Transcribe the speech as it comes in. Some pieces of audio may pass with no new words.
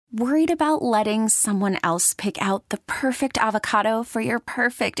Worried about letting someone else pick out the perfect avocado for your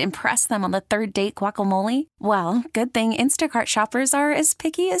perfect impress them on the third date guacamole? Well, good thing Instacart shoppers are as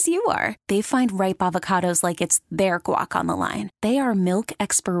picky as you are. They find ripe avocados like it's their guac on the line. They are milk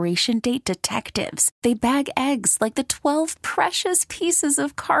expiration date detectives. They bag eggs like the 12 precious pieces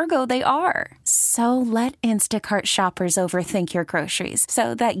of cargo they are. So let Instacart shoppers overthink your groceries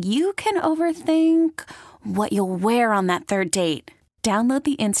so that you can overthink what you'll wear on that third date. Download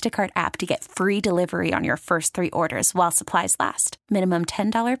the Instacart app to get free delivery on your first 3 orders while supplies last. Minimum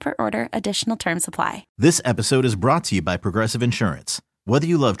 $10 per order. Additional terms apply. This episode is brought to you by Progressive Insurance. Whether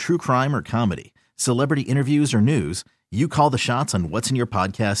you love true crime or comedy, celebrity interviews or news, you call the shots on what's in your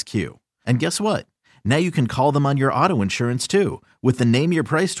podcast queue. And guess what? Now you can call them on your auto insurance too with the Name Your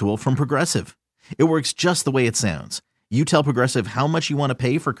Price tool from Progressive. It works just the way it sounds. You tell Progressive how much you want to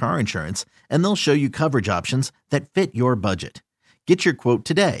pay for car insurance, and they'll show you coverage options that fit your budget. Get your quote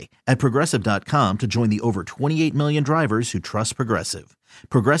today at Progressive.com to join the over 28 million drivers who trust Progressive.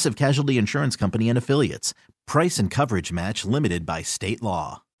 Progressive Casualty Insurance Company and Affiliates. Price and coverage match limited by state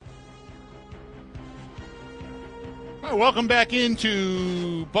law. All right, welcome back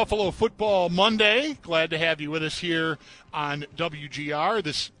into Buffalo Football Monday. Glad to have you with us here on WGR.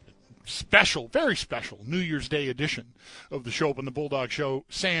 This special, very special New Year's Day edition of the Shope and the Bulldog Show.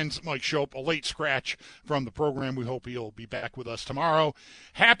 Sans Mike Shope, a late scratch from the program. We hope he'll be back with us tomorrow.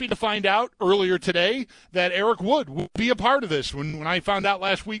 Happy to find out earlier today that Eric Wood will be a part of this. When I found out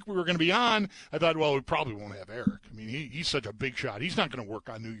last week we were going to be on, I thought, well, we probably won't have Eric. I mean, he's such a big shot. He's not going to work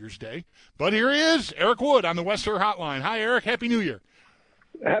on New Year's Day. But here he is, Eric Wood on the Western Hotline. Hi, Eric. Happy New Year.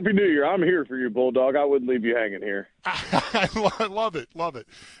 Happy New Year. I'm here for you, Bulldog. I wouldn't leave you hanging here. I love it. Love it.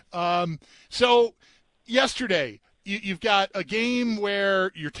 So yesterday, you've got a game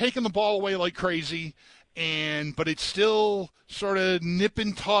where you're taking the ball away like crazy, but it's still sort of nip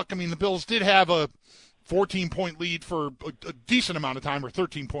and tuck. I mean, the Bills did have a 14-point lead for a decent amount of time, or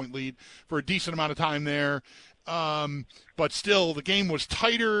 13-point lead for a decent amount of time there. But still, the game was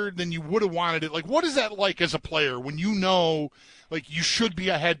tighter than you would have wanted it. Like, what is that like as a player when you know, like, you should be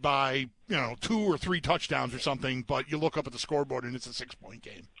ahead by, 2 or 3 touchdowns or something, but you look up at the scoreboard and it's a 6-point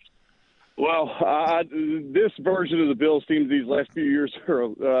game? Well, this version of the Bills team these last few years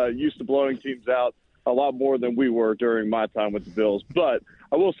are used to blowing teams out a lot more than we were during my time with the Bills. But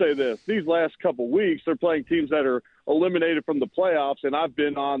I will say this, these last couple weeks, they're playing teams that are eliminated from the playoffs, and I've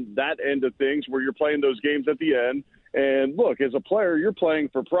been on that end of things where you're playing those games at the end. And look, as a player, you're playing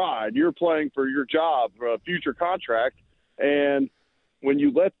for pride. You're playing for your job, for a future contract. And when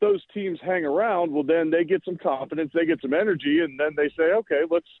you let those teams hang around, well, then they get some confidence, they get some energy, and then they say, okay,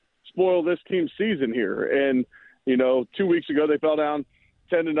 let's spoil this team's season here. And, 2 weeks ago they fell down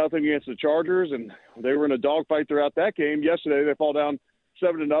 10-0 against the Chargers, and they were in a dogfight throughout that game. Yesterday they fall down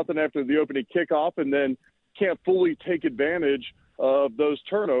 7-0 after the opening kickoff, and then can't fully take advantage of those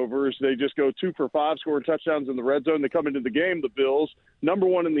turnovers. They just go 2 for 5, scoring touchdowns in the red zone. They come into the game, the Bills, number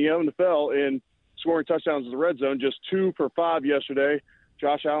 1 in the NFL in scoring touchdowns in the red zone, just 2 for 5 yesterday.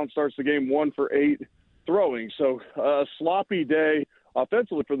 Josh Allen starts the game 1 for 8 throwing. So a sloppy day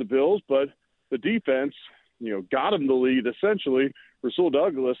offensively for the Bills, but the defense, got him the lead essentially. Rasul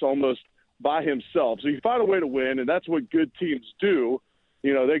Douglas almost by himself. So you find a way to win, and that's what good teams do.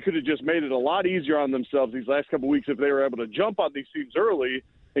 They could have just made it a lot easier on themselves these last couple of weeks if they were able to jump on these teams early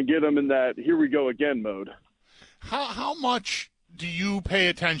and get them in that here we go again mode. How much do you pay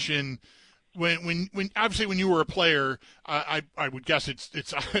attention when obviously when you were a player? I would guess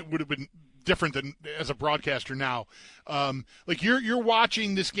it would have been different than as a broadcaster now. Like you're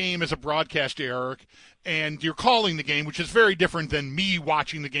watching this game as a broadcaster, Eric, and you're calling the game, which is very different than me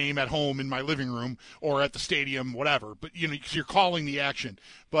watching the game at home in my living room or at the stadium, whatever. But because you're calling the action.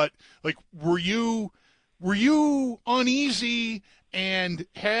 But like, were you uneasy, and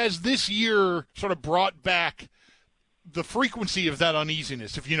has this year sort of brought back the frequency of that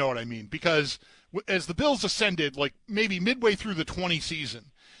uneasiness, if you know what I mean? Because as the Bills ascended, like maybe midway through the 20 season,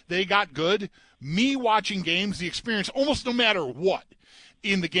 they got good. Me watching games, the experience, almost no matter what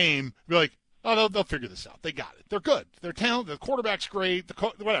in the game, you're like, oh, they'll figure this out. They got it. They're good. They're talented. The quarterback's great.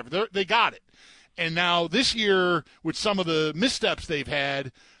 Whatever. They got it. And now this year, with some of the missteps they've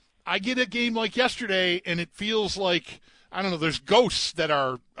had, I get a game like yesterday, and it feels like, I don't know, there's ghosts that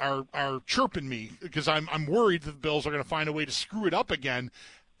are chirping me because I'm worried that the Bills are going to find a way to screw it up again.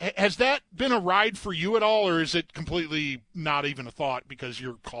 Has that been a ride for you at all, or is it completely not even a thought because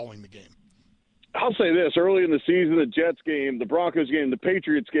you're calling the game? I'll say this. Early in the season, the Jets game, the Broncos game, the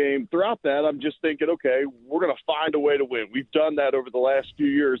Patriots game, throughout that, I'm just thinking, okay, we're going to find a way to win. We've done that over the last few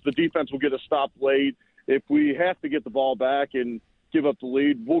years. The defense will get a stop late. If we have to get the ball back and give up the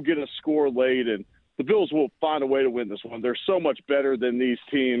lead. We'll get a score late, and the Bills will find a way to win this one. They're so much better than these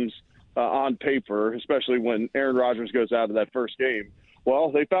teams on paper, especially when Aaron Rodgers goes out of that first game.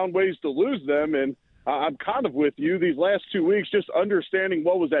 Well, they found ways to lose them, and I'm kind of with you. These last 2 weeks, just understanding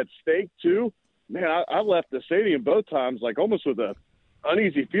what was at stake, too. Man, I left the stadium both times, like almost with a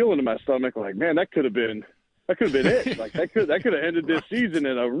uneasy feeling in my stomach. Like, man, that could have been it. Like that could have ended this season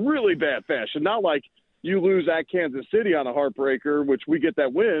in a really bad fashion. Not like you lose at Kansas City on a heartbreaker, which we get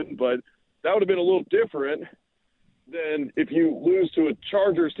that win, but that would have been a little different than if you lose to a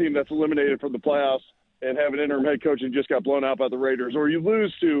Chargers team that's eliminated from the playoffs and have an interim head coach and just got blown out by the Raiders, or you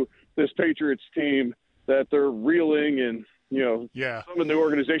lose to this Patriots team that they're reeling and, some of the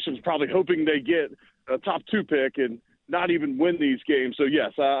organization's probably hoping they get a top 2 pick and not even win these games. So,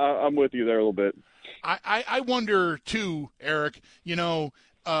 yes, I'm with you there a little bit. I wonder, too, Eric, the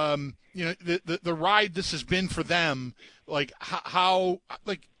ride this has been for them, like how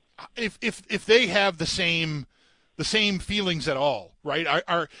if they have the same feelings at all, right?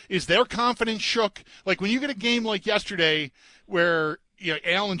 Is their confidence shook? Like when you get a game like yesterday where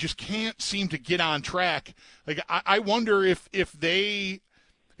Allen just can't seem to get on track. Like I wonder if they've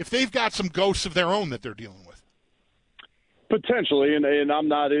got some ghosts of their own that they're dealing with. Potentially, and I'm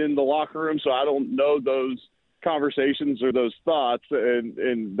not in the locker room, so I don't know those conversations or those thoughts,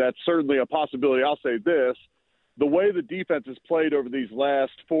 and that's certainly a possibility. I'll say this: the way the defense has played over these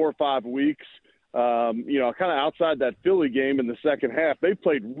last 4 or 5 weeks, kind of outside that Philly game in the second half, they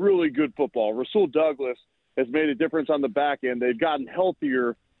played really good football. Rasul Douglas has made a difference on the back end. They've gotten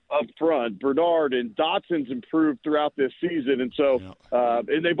healthier up front. Bernard and Dotson's improved throughout this season. And so,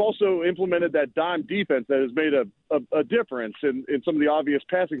 and they've also implemented that dime defense that has made a difference in some of the obvious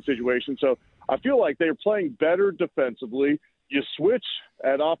passing situations. So I feel like they're playing better defensively. You switch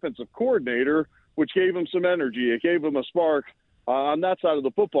at offensive coordinator, which gave them some energy. It gave them a spark on that side of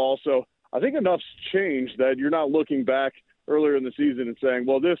the football. So I think enough's changed that you're not looking back earlier in the season and saying,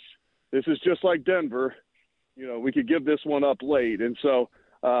 well, this is just like Denver. We could give this one up late. And so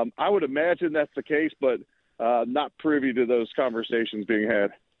I would imagine that's the case, but not privy to those conversations being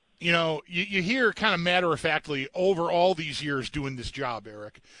had. You hear kind of matter-of-factly over all these years doing this job,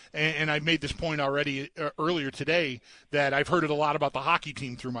 Eric, and I made this point already earlier today that I've heard it a lot about the hockey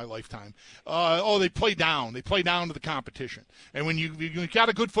team through my lifetime. They play down. They play down to the competition. And when you've got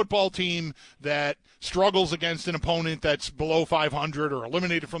a good football team that struggles against an opponent that's below 500 or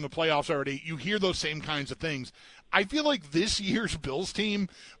eliminated from the playoffs already, you hear those same kinds of things. I feel like this year's Bills team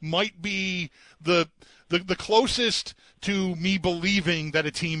might be the closest to me believing that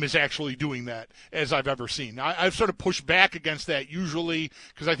a team is actually doing that as I've ever seen. I've sort of pushed back against that usually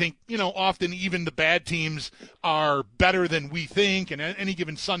because I think, often even the bad teams are better than we think and any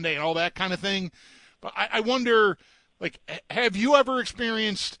given Sunday and all that kind of thing. But I wonder, like, have you ever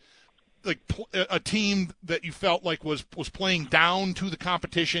experienced like a team that you felt like was playing down to the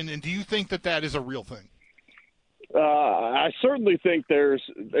competition, and do you think that is a real thing? I certainly think there's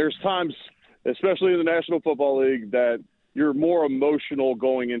times, especially in the National Football League, that you're more emotional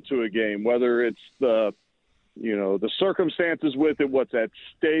going into a game, whether it's the circumstances with it, what's at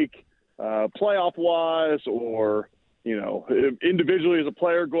stake, playoff-wise, or, individually as a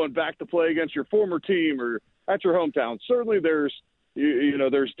player going back to play against your former team or at your hometown. Certainly there's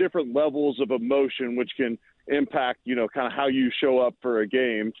different levels of emotion which can impact, kind of how you show up for a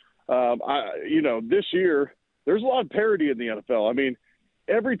game. This year, there's a lot of parity in the NFL. I mean,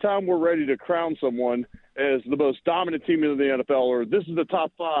 every time we're ready to crown someone as the most dominant team in the NFL or this is the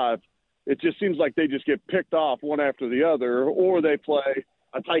top 5, it just seems like they just get picked off one after the other, or they play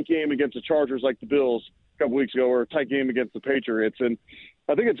a tight game against the Chargers like the Bills a couple weeks ago or a tight game against the Patriots. And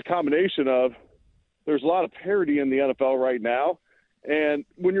I think it's a combination of there's a lot of parity in the NFL right now. And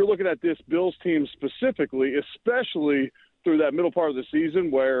when you're looking at this Bills team specifically, especially through that middle part of the season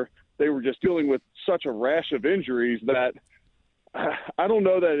where they were just dealing with such a rash of injuries, that I don't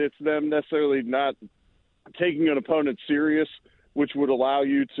know that it's them necessarily not taking an opponent serious, which would allow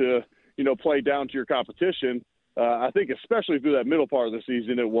you to, play down to your competition. I think especially through that middle part of the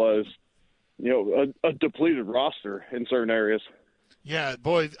season, it was, a depleted roster in certain areas. Yeah,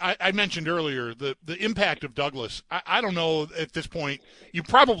 boy, I mentioned earlier the impact of Douglas. I don't know at this point. You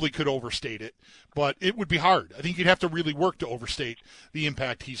probably could overstate it, but it would be hard. I think you'd have to really work to overstate the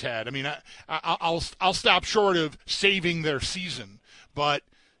impact he's had. I mean, I'll stop short of saving their season, but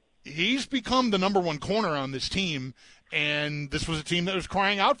he's become the number one corner on this team, and this was a team that was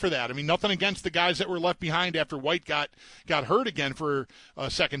crying out for that. I mean, nothing against the guys that were left behind after White got hurt again for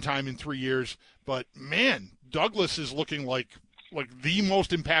a second time in 3 years, but, man, Douglas is looking like the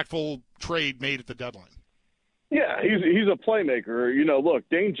most impactful trade made at the deadline. Yeah, he's a playmaker. Look,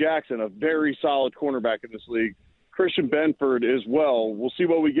 Dane Jackson, a very solid cornerback in this league. Christian Benford as well. We'll see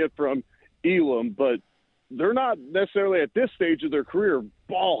what we get from Elam, but they're not necessarily at this stage of their career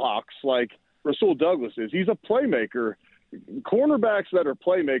ball hawks like Rasul Douglas is. He's a playmaker. Cornerbacks that are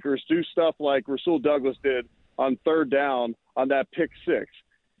playmakers do stuff like Rasul Douglas did on third down on that pick six.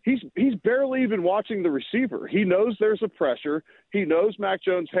 He's barely even watching the receiver. He knows there's a pressure. He knows Mac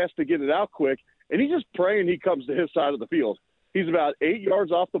Jones has to get it out quick, and he's just praying he comes to his side of the field. He's about 8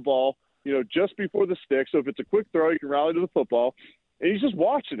 yards off the ball, just before the stick. So if it's a quick throw, you can rally to the football. And he's just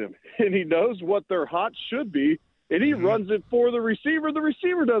watching him, and he knows what their hot should be, and he runs it for the receiver. The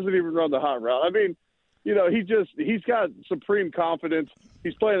receiver doesn't even run the hot route. I mean, he's got supreme confidence.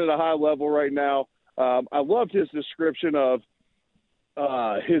 He's playing at a high level right now. I loved his description of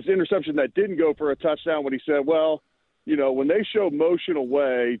his interception that didn't go for a touchdown when he said, well, when they show motion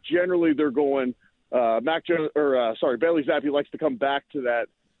away, generally they're going Bailey Zappi likes to come back to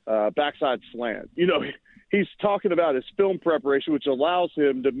that backside slant. He's talking about his film preparation, which allows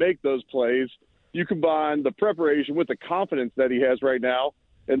him to make those plays. You combine the preparation with the confidence that he has right now,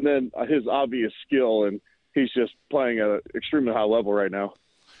 and then his obvious skill, and he's just playing at an extremely high level right now.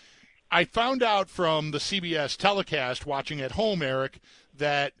 I found out from the CBS telecast watching at home, Eric,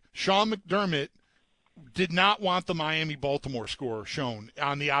 that Sean McDermott did not want the Miami-Baltimore score shown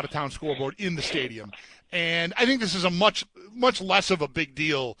on the out-of-town scoreboard in the stadium. And I think this is a much less of a big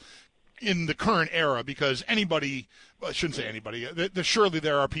deal in the current era because anybody – I shouldn't say anybody. Surely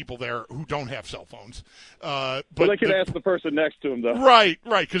there are people there who don't have cell phones. But they can ask the person next to them, though. Right,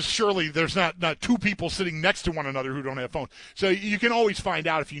 because surely there's not two people sitting next to one another who don't have phones. So you can always find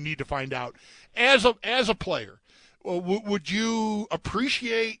out if you need to find out. As a player, would you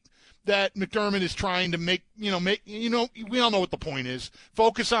appreciate that McDermott is trying to make we all know what the point is.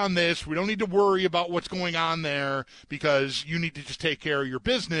 Focus on this. We don't need to worry about what's going on there because you need to just take care of your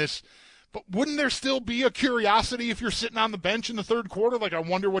business. But wouldn't there still be a curiosity if you're sitting on the bench in the third quarter? Like, I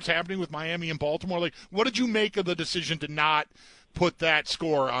wonder what's happening with Miami and Baltimore. Like, what did you make of the decision to not put that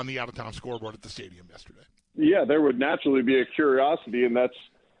score on the out-of-town scoreboard at the stadium yesterday? Yeah, there would naturally be a curiosity, and that's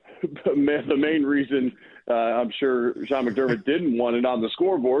the main reason I'm sure Sean McDermott didn't want it on the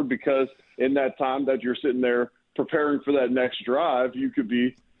scoreboard because in that time that you're sitting there preparing for that next drive, you could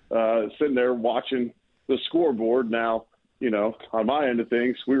be sitting there watching the scoreboard. Now, on my end of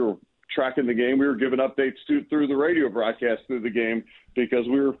things, we were tracking the game. We were giving updates through the radio broadcast through the game because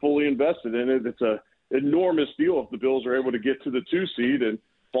we were fully invested in it. It's an enormous deal if the Bills are able to get to the 2 seed, and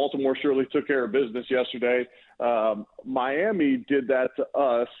Baltimore surely took care of business yesterday. Miami did that to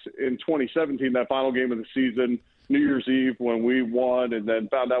us in 2017, that final game of the season, New Year's Eve, when we won and then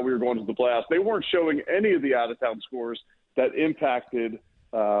found out we were going to the playoffs. They weren't showing any of the out-of-town scores that impacted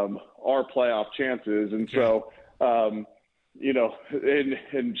our playoff chances. And so, and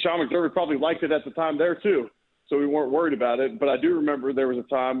Sean McDermott probably liked it at the time there too, so we weren't worried about it. But I do remember there was a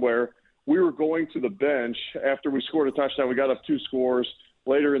time where we were going to the bench after we scored a touchdown. We got up 2 scores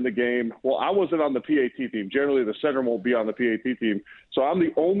later in the game. Well, I wasn't on the PAT team. Generally, the center won't be on the PAT team. So I'm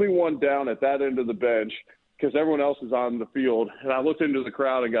the only one down at that end of the bench because everyone else is on the field. And I looked into the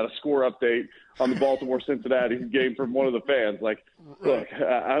crowd and got a score update on the Baltimore-Cincinnati game from one of the fans. Like, look,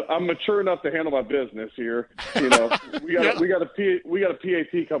 I'm mature enough to handle my business here. We got a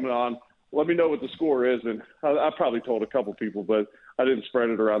PAT coming on. Let me know what the score is. And I probably told a couple people, but I didn't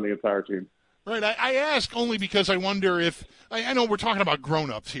spread it around the entire team. Right. I ask only because I wonder if – I know we're talking about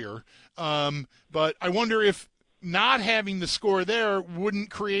grown-ups here, but I wonder if not having the score there wouldn't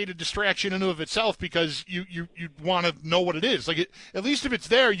create a distraction in and of itself because you want to know what it is. Like, at least if it's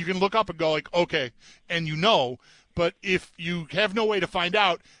there, you can look up and go like, okay, and you know. But if you have no way to find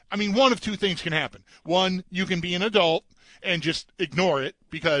out, I mean, one of two things can happen. One, you can be an adult and just ignore it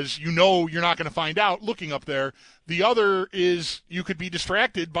because you know you're not going to find out looking up there. The other is you could be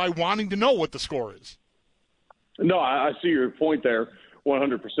distracted by wanting to know what the score is. No, I see your point there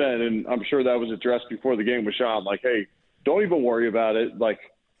 100%, and I'm sure that was addressed before the game with Sean. Like, hey, don't even worry about it. Like,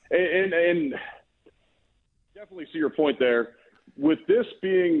 and definitely see your point there. With this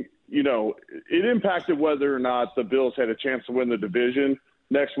being, it impacted whether or not the Bills had a chance to win the division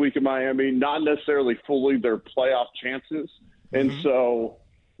next week in Miami, not necessarily fully their playoff chances. And so,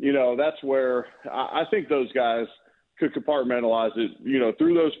 that's where I think those guys could compartmentalize it,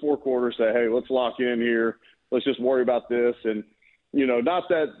 through those 4 quarters, say, hey, let's lock in here. Let's just worry about this. And, not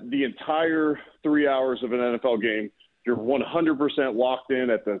that the entire 3 hours of an NFL game, you're 100% locked in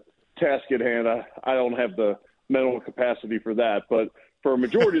at the task at hand. I don't have the mental capacity for that. But for a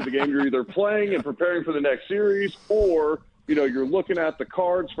majority of the game, you're either playing and preparing for the next series or you're looking at the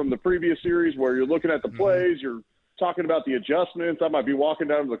cards from the previous series where you're looking at the plays, you're talking about the adjustments. I might be walking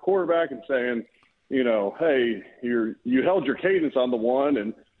down to the quarterback and saying, hey, you held your cadence on the one,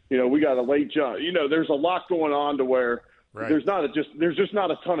 and we got a late jump. There's a lot going on to where there's just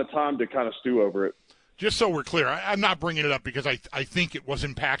not a ton of time to kind of stew over it. Just so we're clear, I'm not bringing it up because I think it was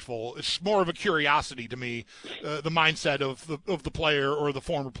impactful. It's more of a curiosity to me, the mindset of the player or the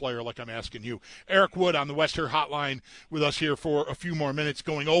former player, like I'm asking you. Eric Wood on the West Here Hotline with us here for a few more minutes,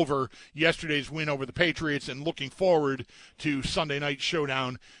 going over yesterday's win over the Patriots and looking forward to Sunday night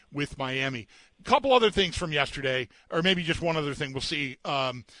showdown with Miami. A couple other things from yesterday, or maybe just one other thing. We'll see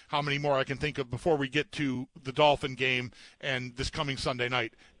how many more I can think of before we get to the Dolphin game and this coming Sunday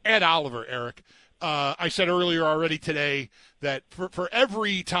night. Ed Oliver, Eric. I said earlier already today that for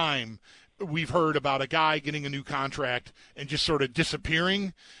every time we've heard about a guy getting a new contract and just sort of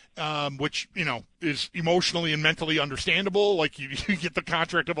disappearing, which, is emotionally and mentally understandable. Like you get the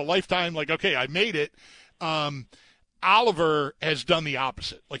contract of a lifetime, like, okay, I made it. Oliver has done the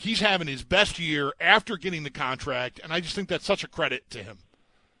opposite. Like he's having his best year after getting the contract, and I just think that's such a credit to him.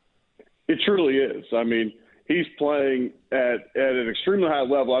 It truly is. I mean, he's playing at an extremely high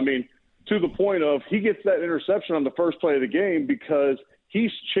level. I mean, to the point of he gets that interception on the first play of the game because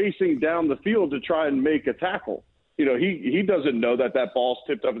he's chasing down the field to try and make a tackle. He doesn't know that ball's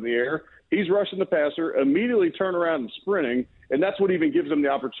tipped up in the air. He's rushing the passer, immediately turn around and sprinting, and that's what even gives him the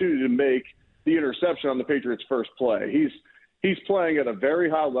opportunity to make the interception on the Patriots' first play. He's playing at a very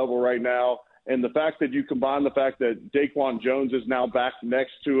high level right now, and the fact that you combine the fact that Daquan Jones is now back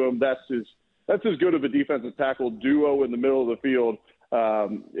next to him, that's as good of a defensive tackle duo in the middle of the field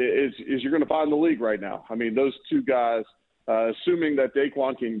is you're going to find in the league right now. I mean, those two guys, assuming that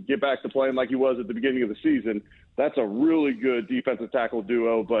Daquan can get back to playing like he was at the beginning of the season, that's a really good defensive tackle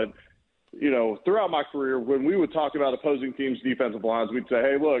duo. But, throughout my career, when we would talk about opposing teams' defensive lines, we'd say,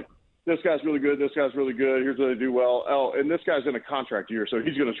 hey, look, this guy's really good, this guy's really good, here's what they do well. Oh, and this guy's in a contract year, so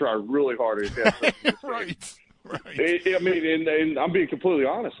he's going to try really hard at his Right. I mean, and I'm being completely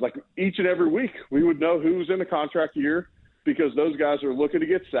honest. Like, each and every week, we would know who's in a contract year, because those guys are looking to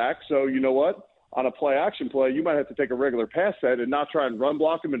get sacked. So you know what? On a play-action play, you might have to take a regular pass set and not try and run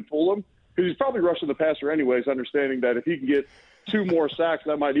block him and pull him, because he's probably rushing the passer anyways, understanding that if he can get 2 more sacks,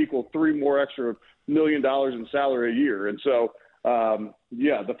 that might equal 3 more extra $1 million in salary a year. And so,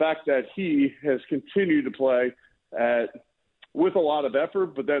 the fact that he has continued to play with a lot of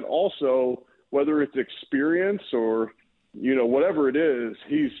effort, but then also whether it's experience or, whatever it is,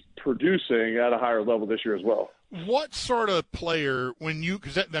 he's producing at a higher level this year as well. What sort of player,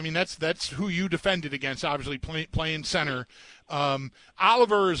 because that's who you defended against, obviously playing center.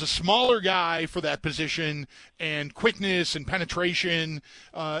 Oliver is a smaller guy for that position, and quickness and penetration.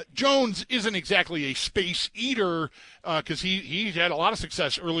 Jones isn't exactly a space eater because he had a lot of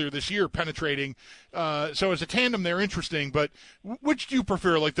success earlier this year penetrating. So as a tandem, they're interesting. But which do you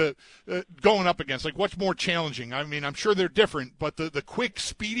prefer, like the going up against? Like, what's more challenging? I mean, I'm sure they're different, but the quick,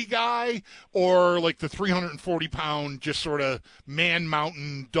 speedy guy, or like the 340-pound, just sort of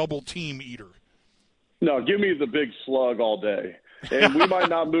man-mountain double team eater? No, give me the big slug all day. And we might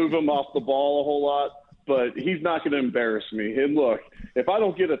not move him off the ball a whole lot, but he's not going to embarrass me. And look, if I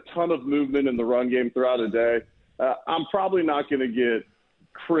don't get a ton of movement in the run game throughout a day, I'm probably not going to get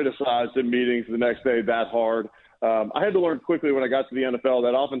criticized in meetings the next day that hard. I had to learn quickly when I got to the NFL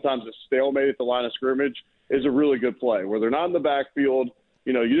that oftentimes a stalemate at the line of scrimmage is a really good play, where they're not in the backfield.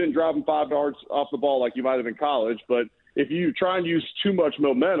 You didn't drop them 5 yards off the ball like you might have in college, but if you try and use too much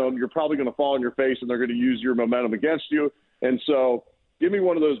momentum, you're probably going to fall on your face, and they're going to use your momentum against you. And so give me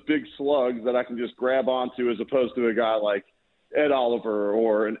one of those big slugs that I can just grab onto, as opposed to a guy like Ed Oliver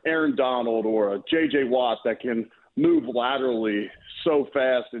or an Aaron Donald or a J.J. Watt that can move laterally so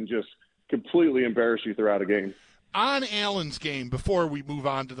fast and just completely embarrass you throughout a game. On Allen's game, before we move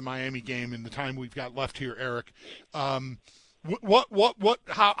on to the Miami game in the time we've got left here, Eric, how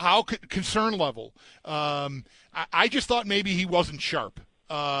concern level? I just thought maybe he wasn't sharp,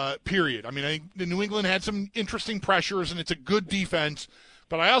 period. I mean, I think the New England had some interesting pressures, and it's a good defense.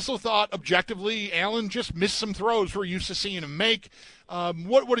 But I also thought, objectively, Allen just missed some throws we're used to seeing him make.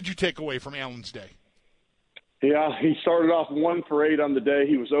 What did you take away from Allen's day? Yeah, he started off 1 for 8 on the day.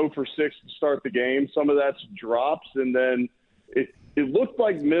 He was 0 for 6 to start the game. Some of that's drops, and then it looked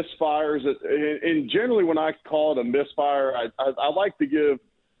like misfires. And generally, when I call it a misfire, I like to give,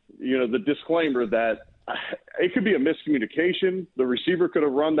 the disclaimer that it could be a miscommunication. The receiver could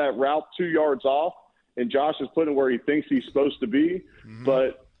have run that route 2 yards off, and Josh is putting it where he thinks he's supposed to be. Mm-hmm.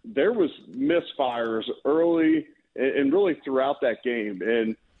 But there was misfires early and really throughout that game.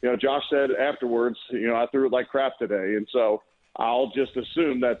 And Josh said afterwards, I threw it like crap today. And so I'll just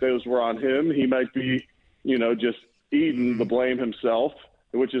assume that those were on him. He might be, just eating the blame himself,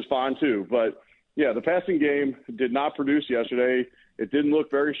 which is fine too. But, yeah, the passing game did not produce yesterday. It didn't look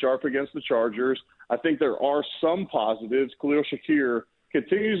very sharp against the Chargers. I think there are some positives. Khalil Shakir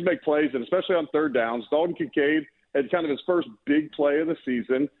continues to make plays, and especially on third downs. Dalton Kincaid had kind of his first big play of the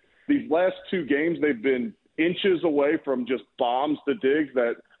season. These last two games, they've been inches away from just bombs to Diggs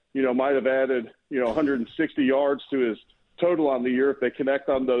that, might have added, 160 yards to his total on the year if they connect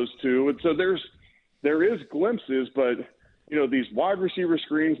on those two. And so there is glimpses, but, these wide receiver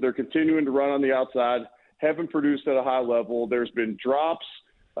screens, they're continuing to run on the outside, haven't produced at a high level. There's been drops.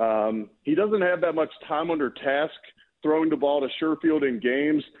 He doesn't have that much time under task throwing the ball to Sherfield in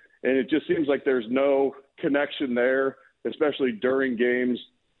games, and it just seems like there's no connection there, especially during games.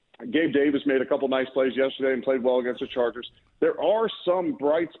 Gabe Davis made a couple nice plays yesterday and played well against the Chargers. There are some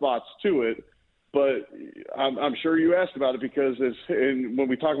bright spots to it, but I'm sure you asked about it because when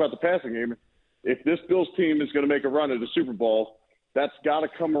we talk about the passing game, if this Bills team is going to make a run at the Super Bowl, that's got to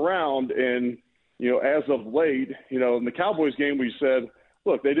come around. And, as of late, in the Cowboys game, we said,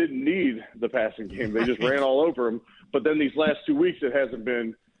 look, they didn't need the passing game. They just ran all over them. But then these last 2 weeks, it hasn't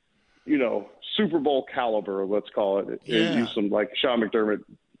been, Super Bowl caliber, let's call it. Yeah. Use some like Sean McDermott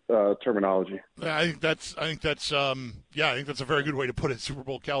terminology. I think that's a very good way to put it. Super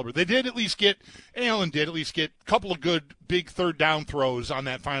Bowl caliber. They did at least get a couple of good big third down throws on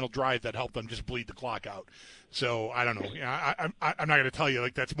that final drive that helped them just bleed the clock out. So I don't know. I'm not going to tell you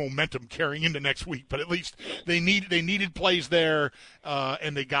like that's momentum carrying into next week, but at least they needed plays there,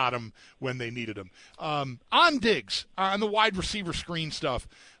 and they got them when they needed them. On Diggs, on the wide receiver screen stuff,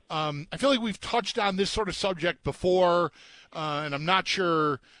 I feel like we've touched on this sort of subject before, and I'm not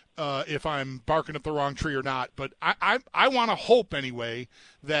sure if I'm barking up the wrong tree or not, but I want to hope anyway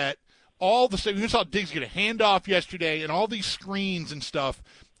that all the same. You saw Diggs get a handoff yesterday, and all these screens and stuff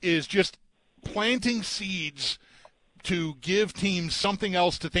is just planting seeds to give teams something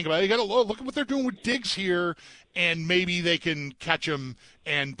else to think about. You got to look at what they're doing with Diggs here, and maybe they can catch him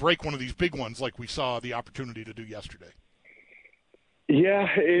and break one of these big ones like we saw the opportunity to do yesterday. Yeah,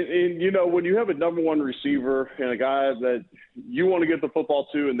 and when you have a number one receiver and a guy that you want to get the football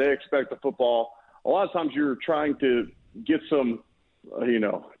to and they expect the football, a lot of times you're trying to get some,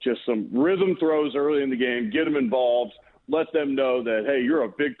 just some rhythm throws early in the game, get them involved, let them know that, hey, you're a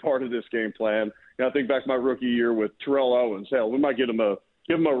big part of this game plan. I think back my rookie year with Terrell Owens. Hell, we might give him a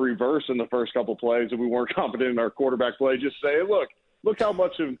reverse in the first couple plays if we weren't confident in our quarterback play. Just say, hey, look how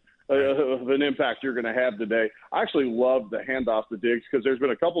much of an impact you're going to have today. I actually love the handoff to Diggs because there's been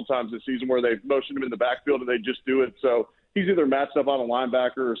a couple times this season where they've motioned him in the backfield and they just do it. So he's either matched up on a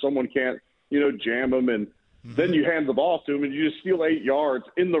linebacker or someone can't, jam him. And then you hand the ball to him and you just steal 8 yards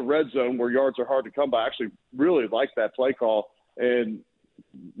in the red zone where yards are hard to come by. I actually really like that play call and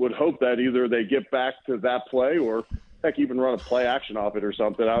would hope that either they get back to that play or, heck, even run a play action off it or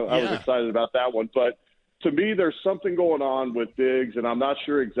something. I was excited about that one. But to me, there's something going on with Diggs, and I'm not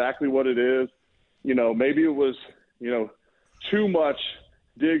sure exactly what it is. Maybe it was, too much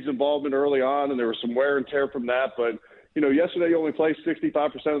Diggs involvement early on, and there was some wear and tear from that. But, yesterday he only played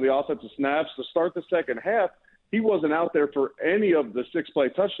 65% of the offensive snaps. To start the second half, he wasn't out there for any of the 6-play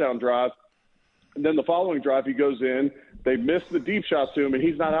touchdown drive. And then the following drive, he goes in. They miss the deep shot to him, and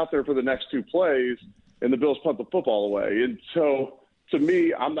he's not out there for the next 2 plays, and the Bills punt the football away. And so, to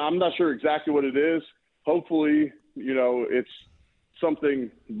me, I'm not sure exactly what it is. Hopefully, it's something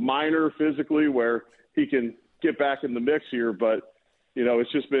minor physically where he can get back in the mix here. But, he's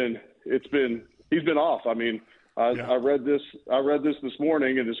been off. I mean, I read this this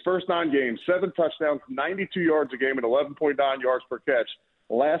morning. In his first 9 games, 7 touchdowns, 92 yards a game, and 11.9 yards per catch.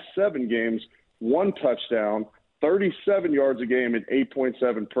 Last 7 games, 1 touchdown, 37 yards a game, and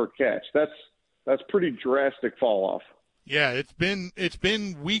 8.7 per catch. That's pretty drastic fall off. Yeah, it's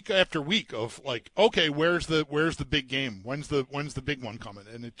been week after week of like, okay, where's the big game? When's the big one coming?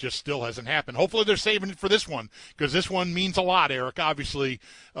 And it just still hasn't happened. Hopefully they're saving it for this one because this one means a lot, Eric. Obviously,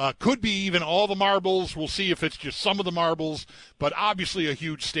 could be even all the marbles. We'll see if it's just some of the marbles, but obviously a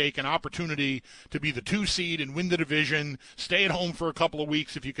huge stake, an opportunity to be the 2 seed and win the division. Stay at home for a couple of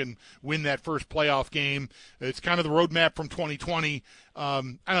weeks if you can win that first playoff game. It's kind of the roadmap from 2020. I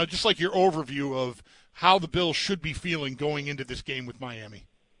don't know, just like your overview of how the Bills should be feeling going into this game with Miami.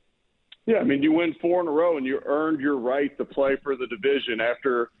 Yeah, I mean, you win 4 in a row and you earned your right to play for the division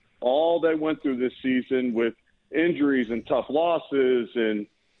after all they went through this season with injuries and tough losses and,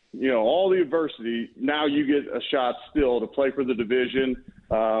 all the adversity. Now you get a shot still to play for the division.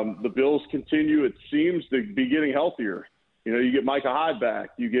 The Bills continue, it seems, to be getting healthier. You get Micah Hyde back.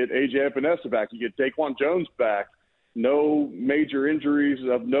 You get A.J. Epinesa back. You get Daquan Jones back. No major injuries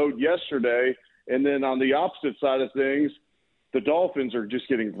of note yesterday. And then on the opposite side of things, the Dolphins are just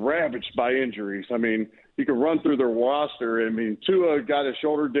getting ravaged by injuries. I mean, you can run through their roster. I mean, Tua got his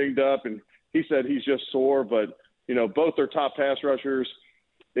shoulder dinged up, and he said he's just sore. But, both their top pass rushers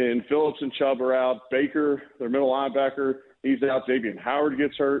and Phillips and Chubb are out. Baker, their middle linebacker, he's out. Xavier Howard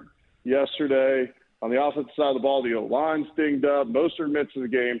gets hurt yesterday. On the offensive side of the ball, the O-line's dinged up. Mostert missed the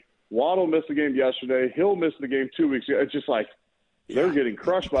game. Waddle missed the game yesterday. Hill missed the game 2 weeks ago. It's just like they're getting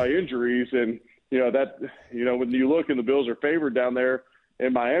crushed by injuries. And, when you look and the Bills are favored down there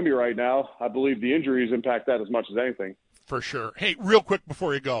in Miami right now, I believe the injuries impact that as much as anything. For sure. Hey, real quick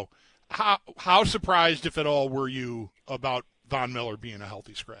before you go, how surprised, if at all, were you about Von Miller being a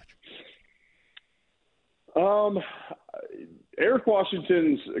healthy scratch? Eric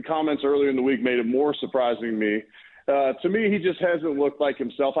Washington's comments earlier in the week made it more surprising to me. To me, he just hasn't looked like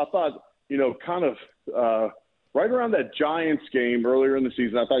himself. I thought, right around that Giants game earlier in the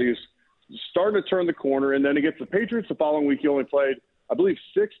season, I thought he was starting to turn the corner. And then against the Patriots the following week, he only played, I believe,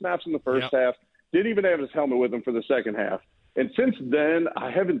 6 snaps in the first half. Didn't even have his helmet with him for the second half. And since then,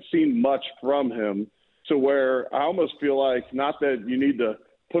 I haven't seen much from him to where I almost feel like, not that you need to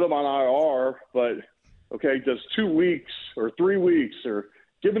put him on IR, but okay, does 2 weeks or 3 weeks or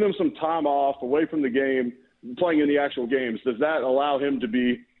giving him some time off away from the game, playing in the actual games, does that allow him to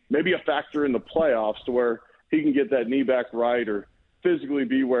be maybe a factor in the playoffs to where he can get that knee back right or physically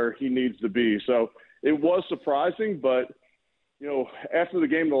be where he needs to be? So it was surprising, but, after the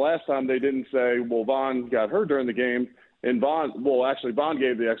game the last time, they didn't say, well, Von got hurt during the game. And Von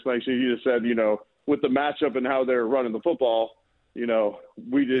gave the explanation. He just said, with the matchup and how they're running the football, we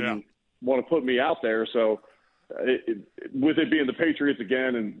didn't want to put me out there. So with it being the Patriots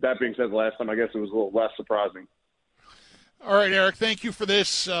again, and that being said the last time, I guess it was a little less surprising. All right, Eric, thank you for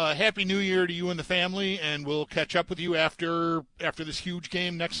this. Happy New Year to you and the family, and we'll catch up with you after this huge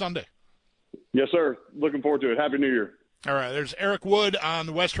game next Sunday. Yes, sir. Looking forward to it. Happy New Year. All right, there's Eric Wood on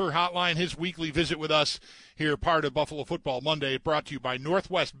the West Her Hotline, his weekly visit with us here, part of Buffalo Football Monday, brought to you by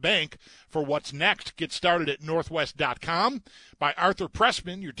Northwest Bank. For what's next, get started at northwest.com. By Arthur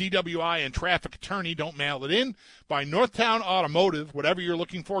Pressman, your DWI and traffic attorney. Don't mail it in. By Northtown Automotive. Whatever you're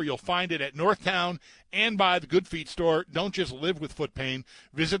looking for, you'll find it at Northtown. And by the Good Feet Store. Don't just live with foot pain.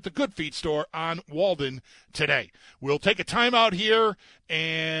 Visit the Good Feet Store on Walden today. We'll take a timeout here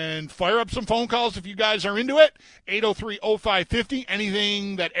and fire up some phone calls if you guys are into it. 803-0550.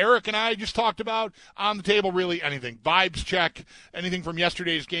 Anything that Eric and I just talked about on the table, really anything. Vibes check, anything from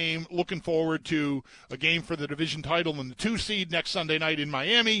yesterday's game. Looking forward to a game for the division title and the 2 seed next Sunday night in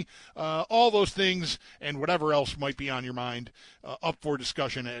Miami. All those things and whatever else might be on your mind up for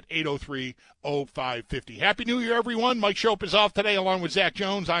discussion at 803-0550. Happy New Year, everyone. Mike Shope is off today along with Zach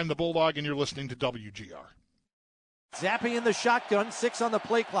Jones. I'm the Bulldog, and you're listening to WGR. Zapping in the shotgun, 6 on the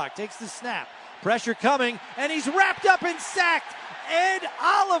play clock, takes the snap. Pressure coming, and he's wrapped up and sacked. Ed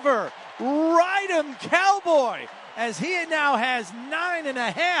Oliver, ride him, cowboy, as he now has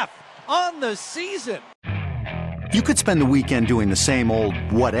 9.5 on the season. You could spend the weekend doing the same old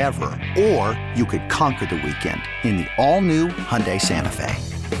whatever, or you could conquer the weekend in the all-new Hyundai Santa Fe.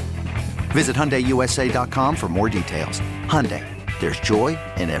 Visit HyundaiUSA.com for more details. Hyundai, there's joy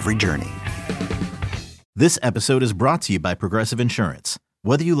in every journey. This episode is brought to you by Progressive Insurance.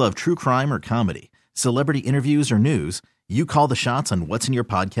 Whether you love true crime or comedy, celebrity interviews or news, you call the shots on what's in your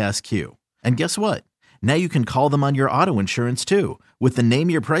podcast queue. And guess what? Now you can call them on your auto insurance too with the Name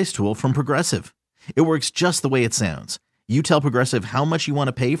Your Price tool from Progressive. It works just the way it sounds. You tell Progressive how much you want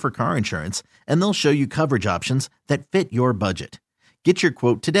to pay for car insurance, and they'll show you coverage options that fit your budget. Get your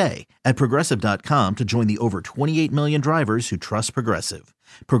quote today at Progressive.com to join the over 28 million drivers who trust Progressive.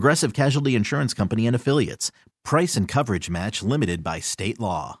 Progressive Casualty Insurance Company and Affiliates. Price and coverage match limited by state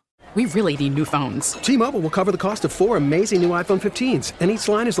law. We really need new phones. T-Mobile will cover the cost of 4 amazing new iPhone 15s, and each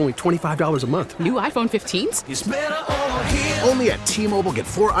line is only $25 a month. New iPhone 15s? It's better over here. Only at T-Mobile, get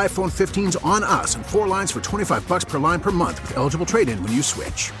 4 iPhone 15s on us and 4 lines for $25 per line per month with eligible trade-in when you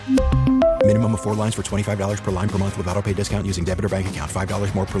switch. Minimum of 4 lines for $25 per line per month with autopay discount using debit or bank account.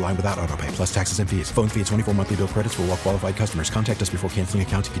 $5 more per line without autopay, plus taxes and fees. Phone fee at 24 monthly bill credits for well-qualified customers. Contact us before canceling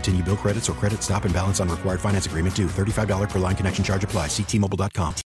account to continue bill credits or credit stop and balance on required finance agreement due. $35 per line connection charge applies. See T-Mobile.com.